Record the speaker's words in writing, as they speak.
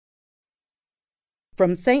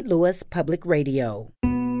from St. Louis Public Radio.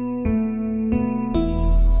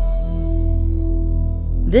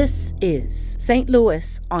 This is St.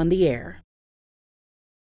 Louis on the Air.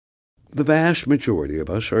 The vast majority of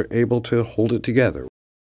us are able to hold it together.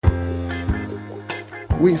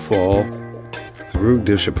 We fall through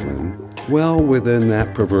discipline well within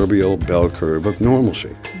that proverbial bell curve of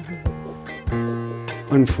normalcy.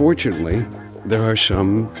 Unfortunately, there are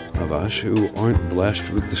some of us who aren't blessed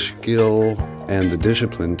with the skill and the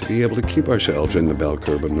discipline to be able to keep ourselves in the bell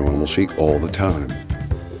curve of normalcy all the time.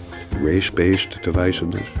 Race-based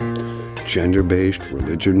divisiveness, gender-based,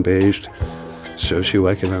 religion-based,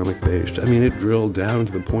 socioeconomic-based. I mean, it drilled down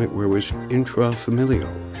to the point where it was intrafamilial.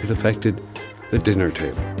 It affected the dinner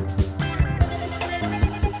table.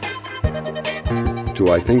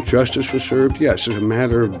 Do I think justice was served? Yes, as a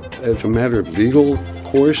matter of legal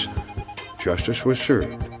course, justice was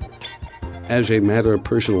served. As a matter of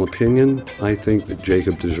personal opinion, I think that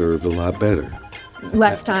Jacob deserved a lot better.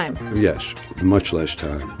 Less time. Yes, much less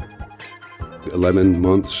time. 11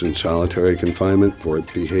 months in solitary confinement for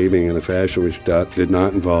behaving in a fashion which did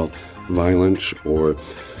not involve violence or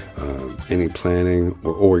any planning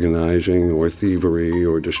or organizing or thievery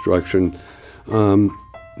or destruction.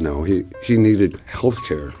 No, he needed health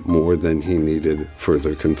care more than he needed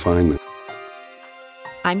further confinement.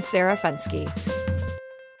 I'm Sarah Fenske.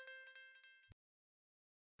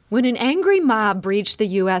 When an angry mob breached the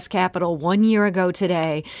U.S. Capitol 1 year ago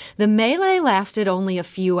today, the melee lasted only a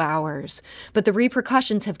few hours. But the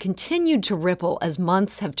repercussions have continued to ripple as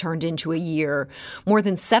months have turned into a year. More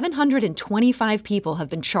than 725 people have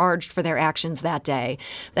been charged for their actions that day.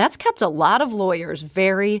 That's kept a lot of lawyers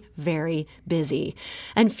very, very busy.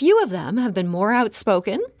 And few of them have been more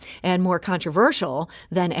outspoken and more controversial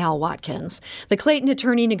than Al Watkins. The Clayton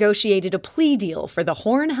attorney negotiated a plea deal for the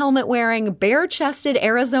horn helmet-wearing, bare-chested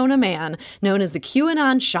Arizona man known as the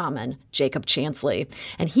QAnon shaman, Jacob Chansley.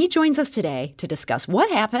 And he joins us today to discuss what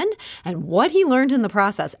happened and what he learned in the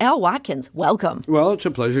process. Al Watkins, welcome. Well, it's a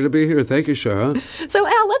pleasure to be here. Thank you, Sarah. So,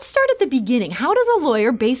 Al, let's start at the beginning. How does a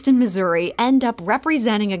lawyer based in Missouri end up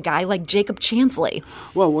representing a guy like Jacob Chansley?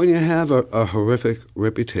 Well, when you have a horrific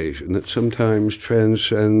reputation that sometimes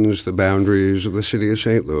transcends the boundaries of the city of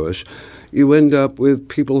St. Louis, you end up with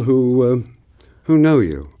people who know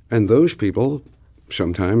you. And those people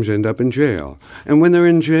sometimes end up in jail. And when they're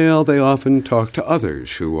in jail, they often talk to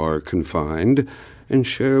others who are confined and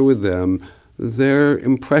share with them their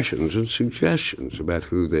impressions and suggestions about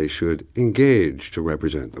who they should engage to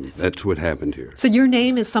represent them. That's what happened here. So your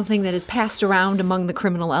name is something that is passed around among the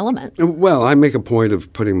criminal element. Well, I make a point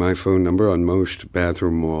of putting my phone number on most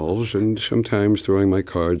bathroom walls and sometimes throwing my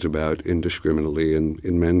cards about indiscriminately in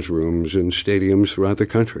men's rooms and stadiums throughout the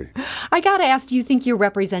country. I got to ask, do you think your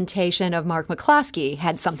representation of Mark McCloskey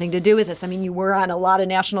had something to do with this? I mean, you were on a lot of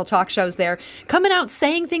national talk shows there, coming out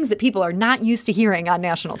saying things that people are not used to hearing on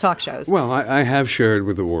national talk shows. Well, I have shared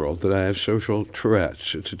with the world that I have social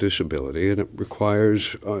Tourette's. It's a disability, and it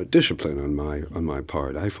requires discipline on my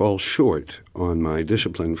part. I fall short on my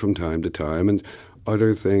discipline from time to time and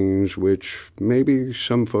utter things which maybe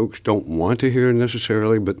some folks don't want to hear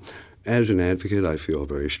necessarily, but as an advocate, I feel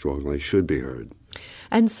very strongly should be heard.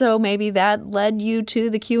 And so maybe that led you to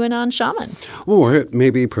the QAnon shaman. Or it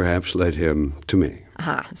maybe perhaps led him to me.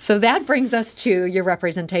 So that brings us to your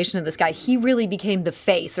representation of this guy. He really became the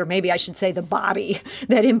face, or maybe I should say the body,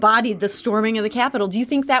 that embodied the storming of the Capitol. Do you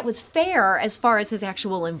think that was fair as far as his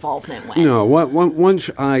actual involvement went? No. Once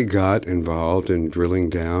I got involved in drilling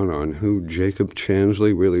down on who Jacob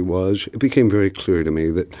Chansley really was, it became very clear to me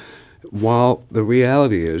that while the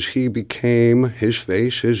reality is his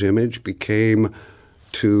face, his image became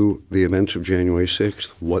to the events of January 6th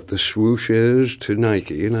what the swoosh is to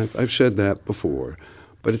Nike, and I've said that before,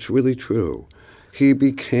 but it's really true. He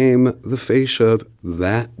became the face of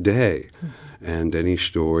that day. And any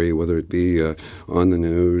story, whether it be on the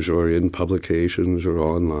news or in publications or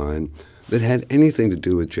online, that had anything to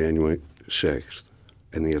do with January 6th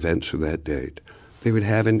and the events of that date, they would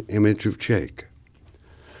have an image of Jake.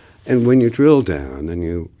 And when you drill down and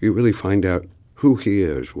you really find out who he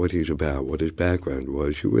is, what he's about, what his background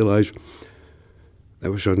was, you realize that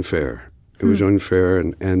was unfair. It was unfair,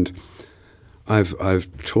 and I've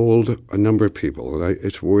told a number of people, and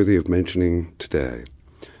it's worthy of mentioning today,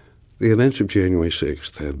 the events of January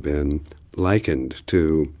 6th have been likened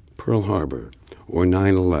to Pearl Harbor or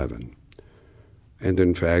 9/11. And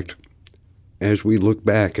in fact, as we look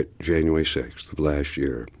back at January 6th of last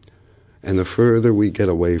year, and the further we get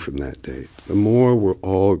away from that date, the more we're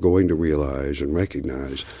all going to realize and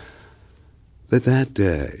recognize that that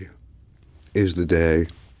day is the day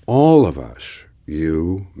all of us,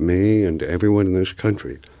 you, me, and everyone in this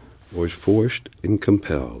country was forced and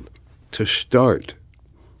compelled to start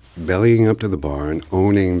bellying up to the bar and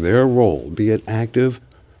owning their role, be it active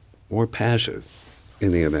or passive,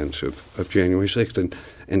 in the events of January 6th,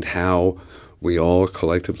 and how we all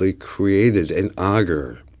collectively created an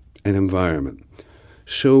augur, an environment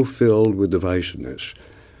so filled with divisiveness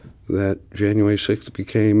that January 6th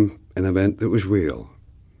became an event that was real.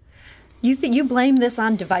 You think you blame this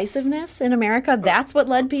on divisiveness in America? That's what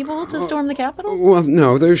led people to storm the Capitol? Well,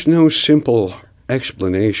 no, there's no simple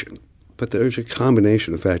explanation, but there's a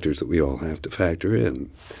combination of factors that we all have to factor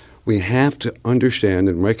in. We have to understand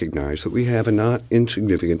and recognize that we have a not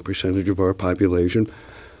insignificant percentage of our population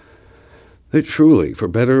that truly, for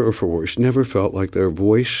better or for worse, never felt like their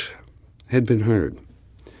voice had been heard.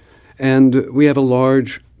 And we have a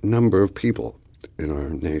large number of people in our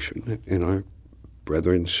nation, in our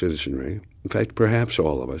brethren citizenry, in fact, perhaps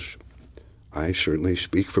all of us, I certainly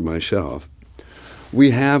speak for myself,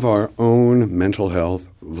 we have our own mental health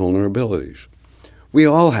vulnerabilities. We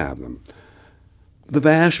all have them. The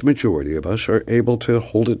vast majority of us are able to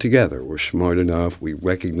hold it together. We're smart enough, we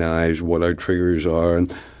recognize what our triggers are,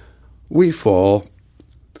 and we fall,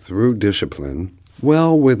 through discipline,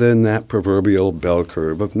 well within that proverbial bell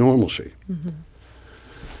curve of normalcy. Mm-hmm.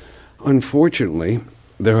 Unfortunately,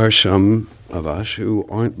 there are some of us who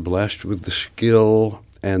aren't blessed with the skill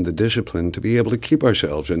and the discipline to be able to keep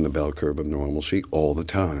ourselves in the bell curve of normalcy all the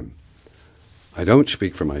time. I don't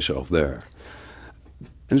speak for myself there.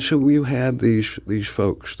 And so you have these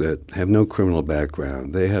folks that have no criminal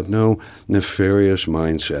background. They have no nefarious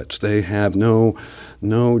mindsets. They have no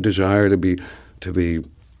desire to be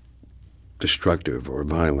destructive or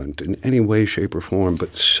violent in any way, shape, or form.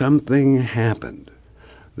 But something happened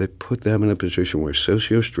that put them in a position where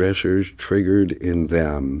sociostressors triggered in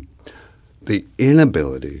them the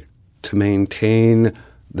inability to maintain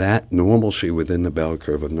that normalcy within the bell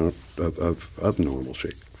curve of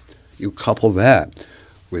normalcy. You couple that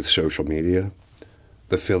with social media,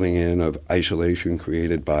 the filling in of isolation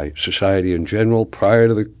created by society in general prior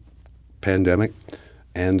to the pandemic,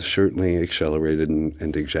 and certainly accelerated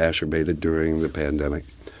and exacerbated during the pandemic.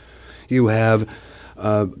 You have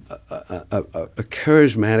a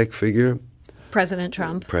charismatic figure, President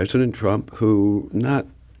Trump, who not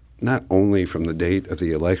only from the date of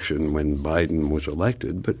the election when Biden was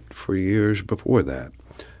elected, but for years before that,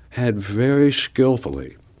 had very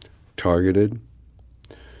skillfully targeted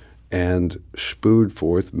and spewed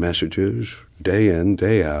forth messages day in,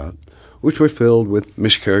 day out, which were filled with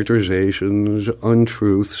mischaracterizations,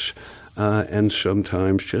 untruths, and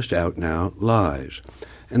sometimes just out-and-out lies.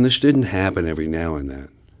 And this didn't happen every now and then.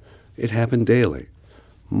 It happened daily,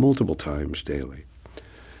 multiple times daily.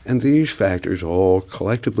 And these factors all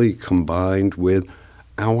collectively combined with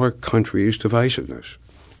our country's divisiveness,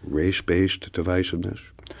 race-based divisiveness,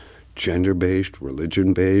 gender-based,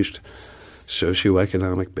 religion-based,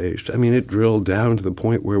 socioeconomic-based. I mean, it drilled down to the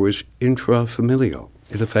point where it was intrafamilial.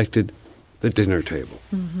 It affected the dinner table.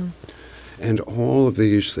 Mm-hmm. And all of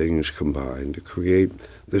these things combined to create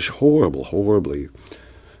this horribly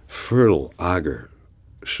fertile augur,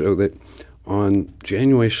 so that on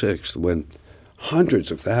January 6th, when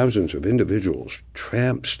hundreds of thousands of individuals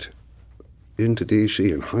tramped into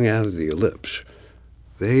D.C. and hung out at the Ellipse,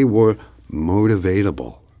 they were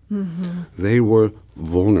motivatable. Mm-hmm. They were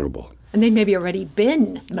vulnerable. And they'd maybe already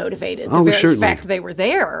been motivated. Oh, the very certainly. fact they were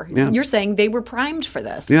there. Yeah. You're saying they were primed for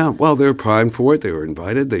this. Yeah, well, they're primed for it. They were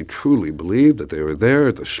invited. They truly believed that they were there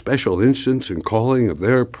at the special instance and calling of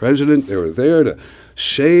their president. They were there to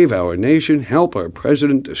save our nation, help our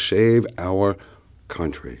president to save our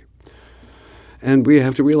country. And we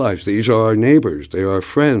have to realize these are our neighbors. They are our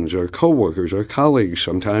friends, our coworkers, our colleagues,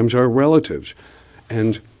 sometimes our relatives.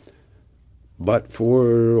 But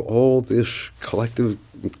for all this collective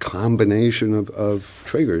combination of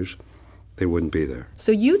triggers, they wouldn't be there.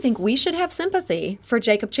 So you think we should have sympathy for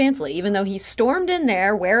Jacob Chansley, even though he stormed in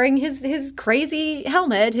there wearing his crazy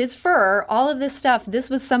helmet, his fur, all of this stuff. This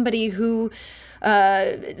was somebody who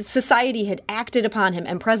society had acted upon him,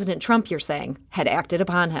 and President Trump, you're saying, had acted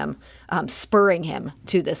upon him, spurring him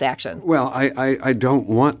to this action. Well, I don't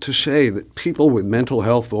want to say that people with mental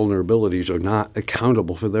health vulnerabilities are not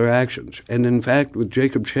accountable for their actions. And in fact, with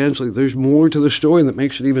Jacob Chansley, there's more to the story that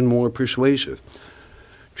makes it even more persuasive.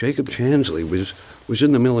 Jacob Chansley was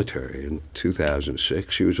in the military in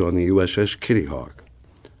 2006. He was on the USS Kitty Hawk.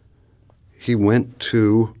 He went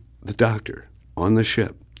to the doctor on the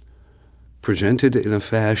ship, presented in a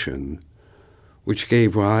fashion which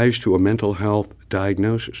gave rise to a mental health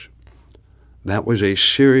diagnosis. That was a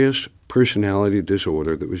serious personality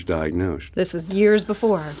disorder that was diagnosed. This was years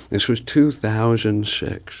before. This was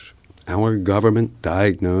 2006. Our government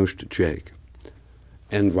diagnosed Jake.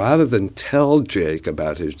 And rather than tell Jake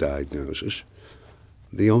about his diagnosis,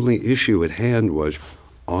 the only issue at hand was,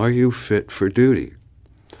 are you fit for duty?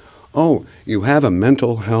 Oh, you have a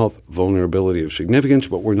mental health vulnerability of significance,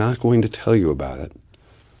 but we're not going to tell you about it.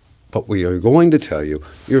 But we are going to tell you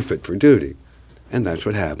you're fit for duty. And that's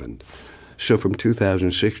what happened. So from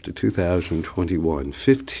 2006 to 2021,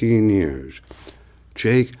 15 years,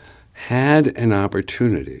 Jake had an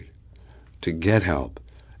opportunity to get help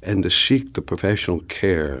and to seek the professional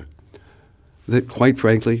care that, quite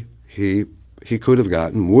frankly, he could have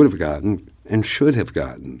gotten, would have gotten, and should have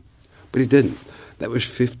gotten. But he didn't. That was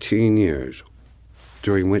 15 years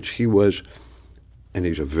during which he was, and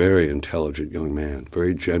he's a very intelligent young man,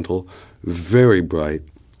 very gentle, very bright.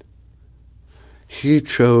 He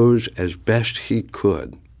chose as best he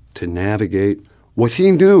could to navigate what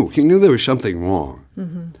he knew. He knew there was something wrong.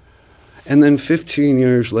 Mm-hmm. And then 15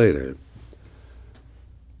 years later,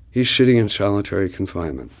 he's sitting in solitary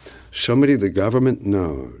confinement. Somebody the government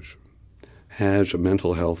knows has a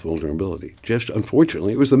mental health vulnerability. Just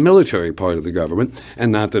unfortunately, it was the military part of the government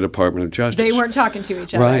and not the Department of Justice. They weren't talking to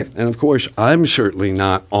each other. Right. And of course, I'm certainly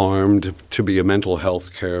not armed to be a mental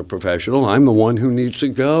health care professional. I'm the one who needs to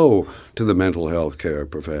go to the mental health care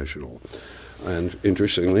professional. And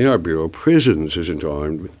interestingly, our Bureau of Prisons isn't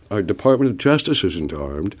armed. Our Department of Justice isn't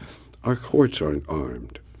armed. Our courts aren't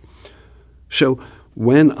armed. So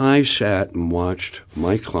when I sat and watched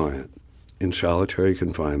my client in solitary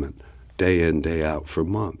confinement, day in, day out for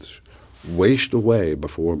months, waste away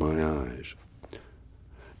before my eyes,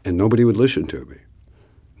 and nobody would listen to me.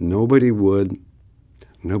 Nobody would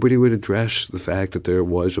address the fact that there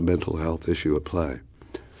was a mental health issue at play.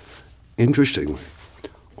 Interestingly,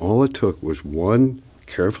 all it took was one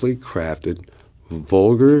carefully crafted,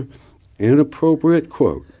 vulgar, inappropriate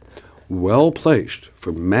quote, well placed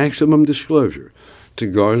for maximum disclosure, to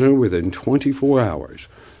garner within 24 hours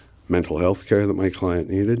mental health care that my client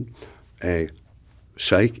needed, a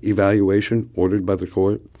psych evaluation ordered by the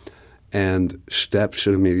court, and steps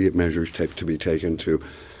and immediate measures to be taken to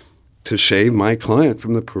save my client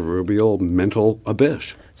from the proverbial mental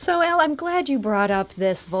abyss. So, Al, I'm glad you brought up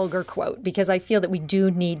this vulgar quote because I feel that we do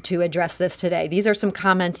need to address this today. These are some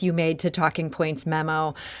comments you made to Talking Points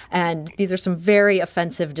memo, and these are some very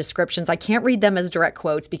offensive descriptions. I can't read them as direct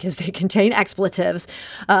quotes because they contain expletives,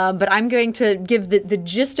 but I'm going to give the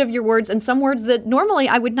gist of your words and some words that normally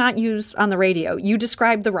I would not use on the radio. You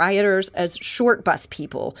described the rioters as short bus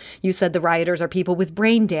people. You said the rioters are people with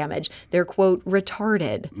brain damage. They're, quote,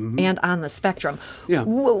 retarded and on the spectrum. Yeah.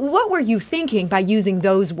 What were you thinking by using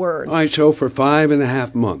those words? All right, so for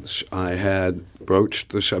 5.5 months, I had broached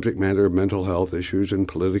the subject matter of mental health issues in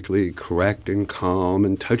politically correct and calm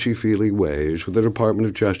and touchy-feely ways with the Department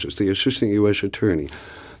of Justice, the Assistant U.S. Attorney,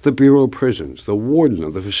 the Bureau of Prisons, the warden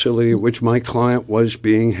of the facility at which my client was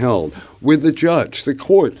being held, with the judge, the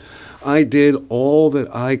court. I did all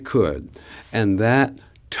that I could, and that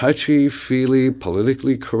touchy-feely,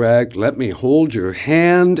 politically correct, let me hold your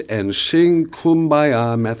hand and sing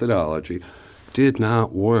Kumbaya methodology did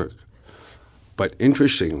not work. But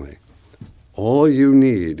interestingly, all you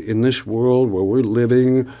need in this world where we're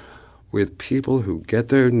living with people who get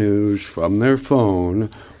their news from their phone,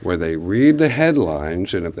 where they read the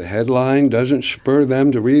headlines, and if the headline doesn't spur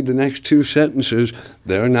them to read the next 2 sentences,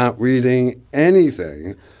 they're not reading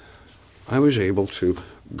anything. I was able to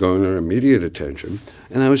garner immediate attention,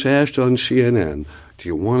 and I was asked on CNN, do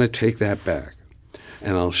you want to take that back?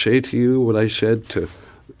 And I'll say to you what I said to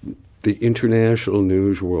the international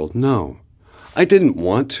news world. No, I didn't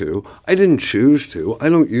want to. I didn't choose to. I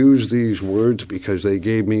don't use these words because they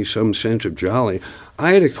gave me some sense of jolly.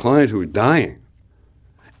 I had a client who was dying.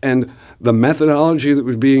 And the methodology that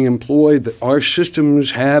was being employed that our systems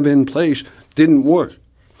have in place didn't work.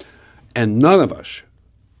 And none of us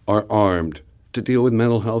are armed to deal with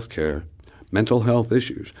mental health care, mental health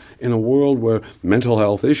issues, in a world where mental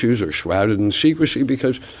health issues are shrouded in secrecy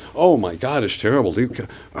because, oh my God, it's terrible.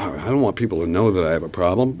 I don't want people to know that I have a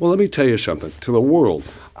problem. Well, let me tell you something. To the world,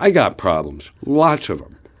 I got problems, lots of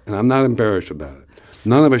them, and I'm not embarrassed about it.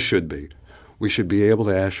 None of us should be. We should be able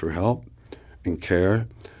to ask for help and care,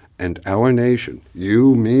 and our nation,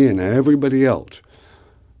 you, me, and everybody else,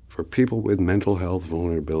 for people with mental health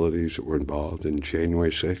vulnerabilities that were involved in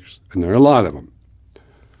January 6th, and there are a lot of them.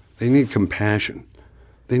 They need compassion.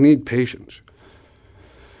 They need patience.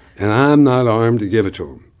 And I'm not armed to give it to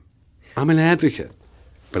them. I'm an advocate,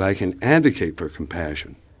 but I can advocate for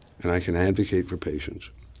compassion, and I can advocate for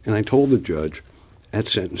patience. And I told the judge, at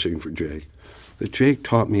sentencing for Jake that Jake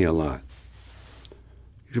taught me a lot.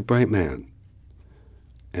 He's a bright man.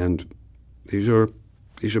 And these are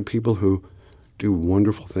people who do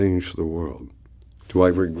wonderful things for the world. Do I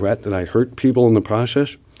regret that I hurt people in the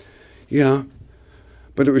process? Yeah.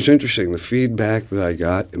 But it was interesting. The feedback that I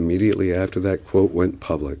got immediately after that quote went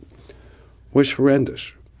public was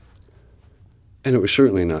horrendous. And it was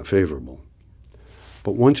certainly not favorable.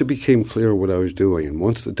 But once it became clear what I was doing, and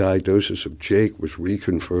once the diagnosis of Jake was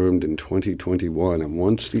reconfirmed in 2021, and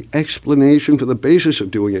once the explanation for the basis of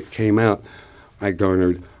doing it came out, I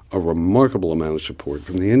garnered a remarkable amount of support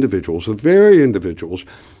from the individuals, the very individuals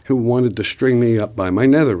who wanted to string me up by my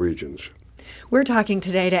nether regions. We're talking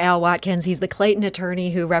today to Al Watkins. He's the Clayton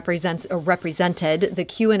attorney who represented the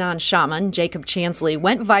QAnon shaman, Jacob Chansley.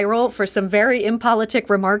 Went viral for some very impolitic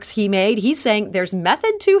remarks he made. He's saying there's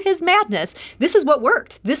method to his madness. This is what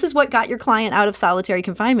worked. This is what got your client out of solitary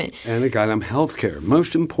confinement. And it got him health care.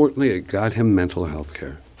 Most importantly, it got him mental health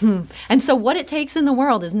care. And so what it takes in the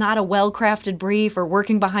world is not a well-crafted brief or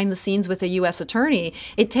working behind the scenes with a U.S. attorney.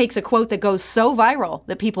 It takes a quote that goes so viral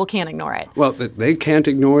that people can't ignore it. Well, they can't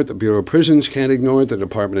ignore it. The Bureau of Prisons can't ignore it. The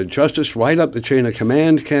Department of Justice, right up the chain of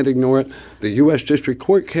command, can't ignore it. The U.S. District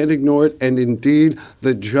Court can't ignore it. And indeed,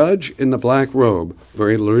 the judge in the black robe,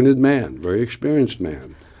 very learned man, very experienced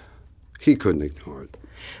man, he couldn't ignore it.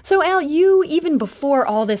 So, Al, you, even before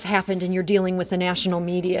all this happened and you're dealing with the national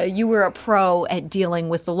media, you were a pro at dealing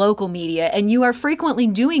with the local media, and you are frequently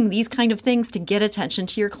doing these kind of things to get attention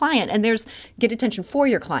to your client, and get attention for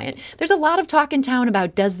your client. There's a lot of talk in town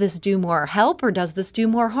about, does this do more help or does this do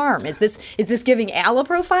more harm? Is this giving Al a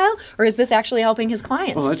profile, or is this actually helping his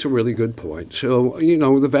clients? Well, that's a really good point. So,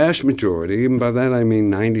 the vast majority, and by that I mean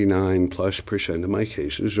 99+% of my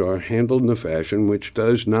cases, are handled in a fashion which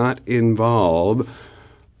does not involve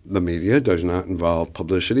the media, does not involve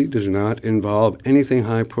publicity, does not involve anything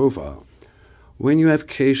high profile. When you have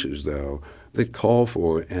cases, though, that call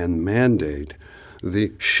for and mandate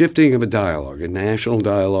the shifting of a dialogue, a national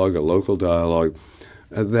dialogue, a local dialogue,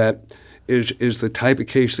 that is the type of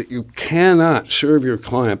case that you cannot serve your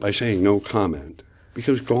client by saying no comment,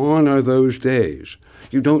 because gone are those days.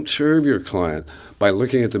 You don't serve your client by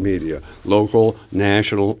looking at the media, local,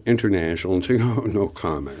 national, international, and saying, oh, no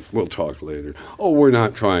comment, we'll talk later. Oh, we're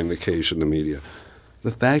not trying the case in the media.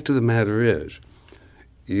 The fact of the matter is,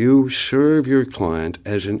 you serve your client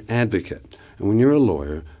as an advocate. And when you're a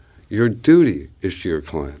lawyer, your duty is to your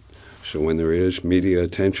client. So when there is media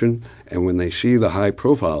attention and when they see the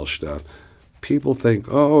high-profile stuff, people think,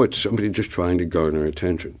 oh, it's somebody just trying to garner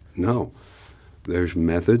attention. No. There's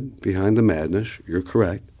method behind the madness. You're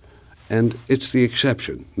correct. And it's the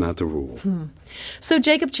exception, not the rule. So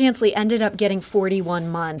Jacob Chansley ended up getting 41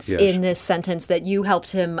 months in this sentence that you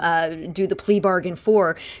helped him do the plea bargain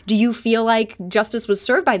for. Do you feel like justice was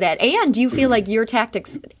served by that? And do you feel like your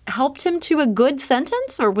tactics helped him to a good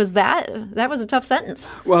sentence? Or was that was a tough sentence?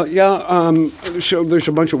 Well, yeah. So there's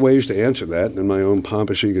a bunch of ways to answer that. In my own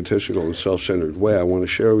pompous, egotistical, and self-centered way, I want to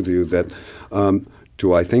share with you that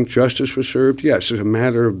do I think justice was served? Yes. As a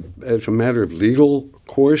matter of legal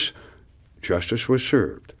course, justice was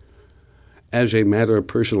served. As a matter of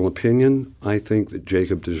personal opinion, I think that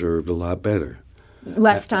Jacob deserved a lot better.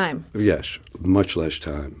 Less time. Yes, much less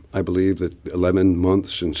time. I believe that 11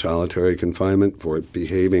 months in solitary confinement for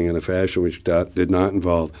behaving in a fashion which did not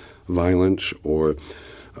involve violence or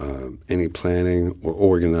any planning or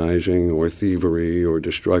organizing or thievery or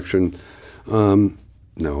destruction.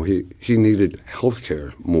 No, he needed health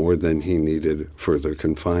care more than he needed further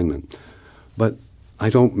confinement. But I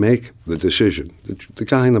don't make the decision. The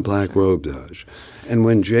guy in the black robe does. And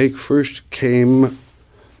when Jake first came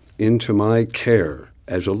into my care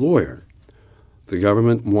as a lawyer, the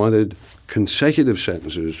government wanted consecutive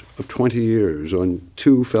sentences of 20 years on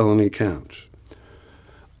 2 felony counts.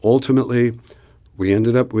 Ultimately, we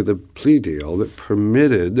ended up with a plea deal that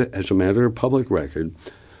permitted, as a matter of public record,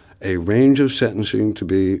 a range of sentencing to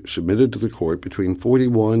be submitted to the court between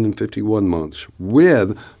 41 and 51 months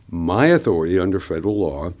with my authority under federal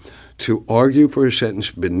law to argue for a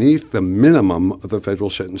sentence beneath the minimum of the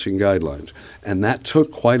federal sentencing guidelines. And that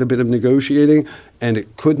took quite a bit of negotiating, and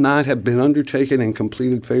it could not have been undertaken and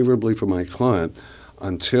completed favorably for my client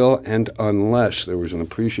until and unless there was an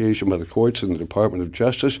appreciation by the courts and the Department of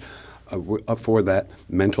Justice for that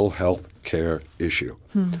mental health care issue.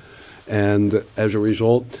 And as a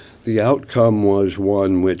result, the outcome was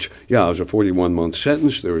one which, it was a 41-month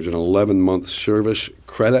sentence. There was an 11-month service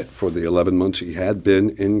credit for the 11 months he had been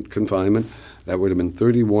in confinement. That would have been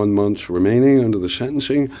 31 months remaining under the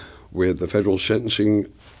sentencing, with the federal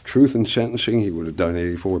sentencing, truth in sentencing. He would have done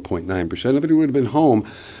 84.9% of it. He would have been home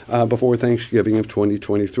before Thanksgiving of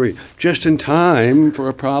 2023, just in time for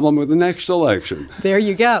a problem with the next election. There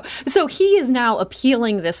you go. So he is now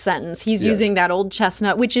appealing this sentence. He's using that old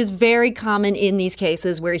chestnut, which is very common in these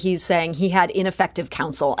cases where he's saying he had ineffective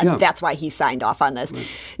counsel, and that's why he signed off on this.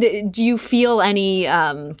 Right. Do you feel any,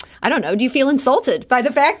 do you feel insulted by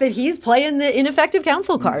the fact that he's playing the ineffective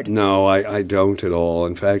counsel card? No, I don't at all.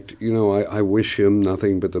 In fact, I wish him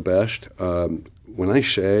nothing but the best. When I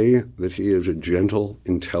say that he is a gentle,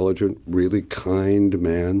 intelligent, really kind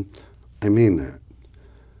man, I mean that.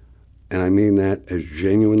 And I mean that as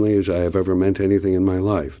genuinely as I have ever meant anything in my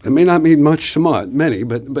life. It may not mean much to many,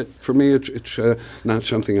 but for me it's not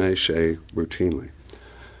something I say routinely.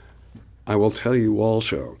 I will tell you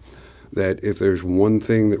also that if there's one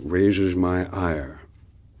thing that raises my ire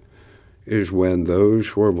is when those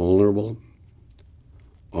who are vulnerable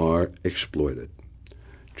are exploited.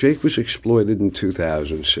 Jake was exploited in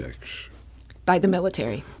 2006. By the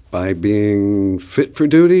military. By being fit for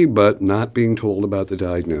duty, but not being told about the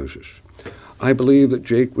diagnosis. I believe that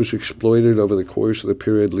Jake was exploited over the course of the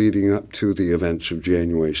period leading up to the events of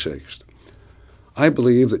January 6th. I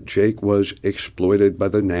believe that Jake was exploited by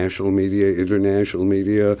the national media, international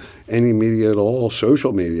media, any media at all,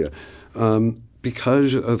 social media,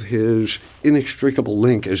 because of his inextricable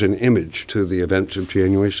link as an image to the events of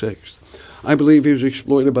January 6th. I believe he was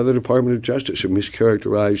exploited by the Department of Justice, who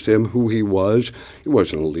mischaracterized him, who he was. He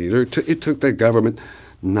wasn't a leader. It took the government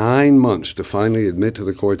 9 months to finally admit to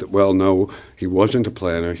the court that, well, no, he wasn't a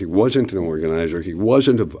planner, he wasn't an organizer, he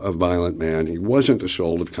wasn't a violent man, he wasn't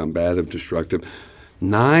assaultive, combative, destructive.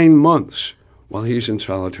 9 months while he's in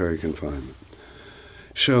solitary confinement.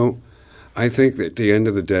 So I think that at the end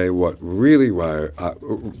of the day, what really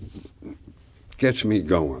gets me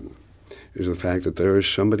going is the fact that there is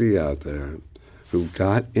somebody out there who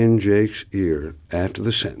got in Jake's ear after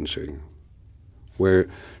the sentencing, where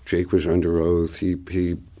Jake was under oath. He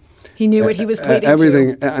knew what he was pleading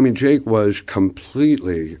everything. to. I mean, Jake was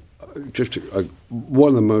completely just one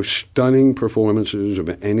of the most stunning performances of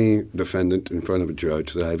any defendant in front of a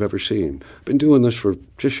judge that I've ever seen. Been doing this for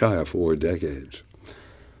just shy of 4 decades.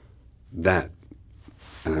 That,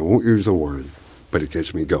 and I won't use the word, but it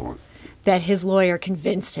gets me going. That his lawyer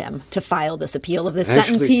convinced him to file this appeal of the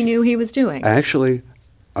sentence he knew he was doing. Actually,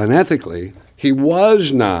 unethically, he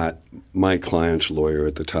was not my client's lawyer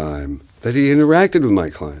at the time that he interacted with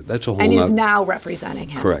my client. That's a whole And is now representing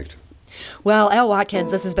him. Correct. Well, Al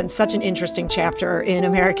Watkins, this has been such an interesting chapter in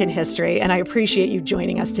American history, and I appreciate you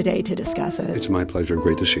joining us today to discuss it. It's my pleasure.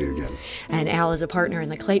 Great to see you again. And Al is a partner in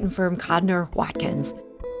the Clayton firm Codner Watkins.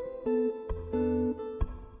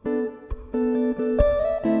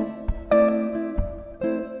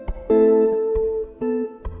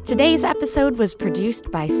 Today's episode was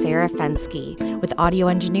produced by Sarah Fensky, with audio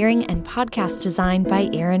engineering and podcast design by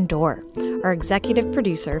Aaron Dorr. Our executive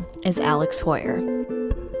producer is Alex Hoyer.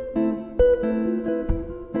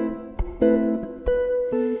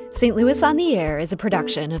 St. Louis on the Air is a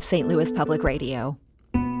production of St. Louis Public Radio.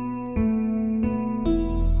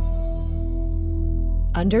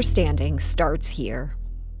 Understanding starts here.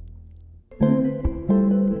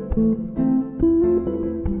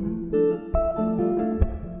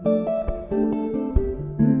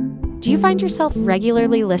 Do you find yourself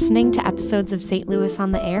regularly listening to episodes of St. Louis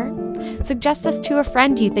on the Air? Suggest us to a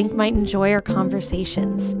friend you think might enjoy our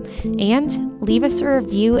conversations. And leave us a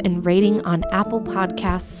review and rating on Apple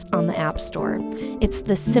Podcasts on the App Store. It's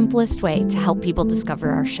the simplest way to help people discover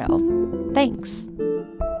our show. Thanks.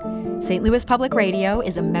 St. Louis Public Radio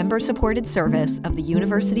is a member-supported service of the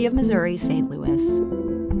University of Missouri, St. Louis.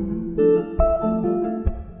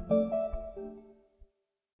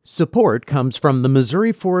 Support comes from the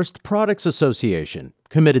Missouri Forest Products Association,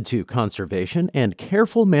 committed to conservation and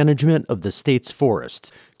careful management of the state's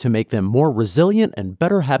forests to make them more resilient and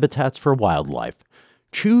better habitats for wildlife.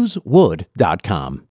 ChooseWood.com.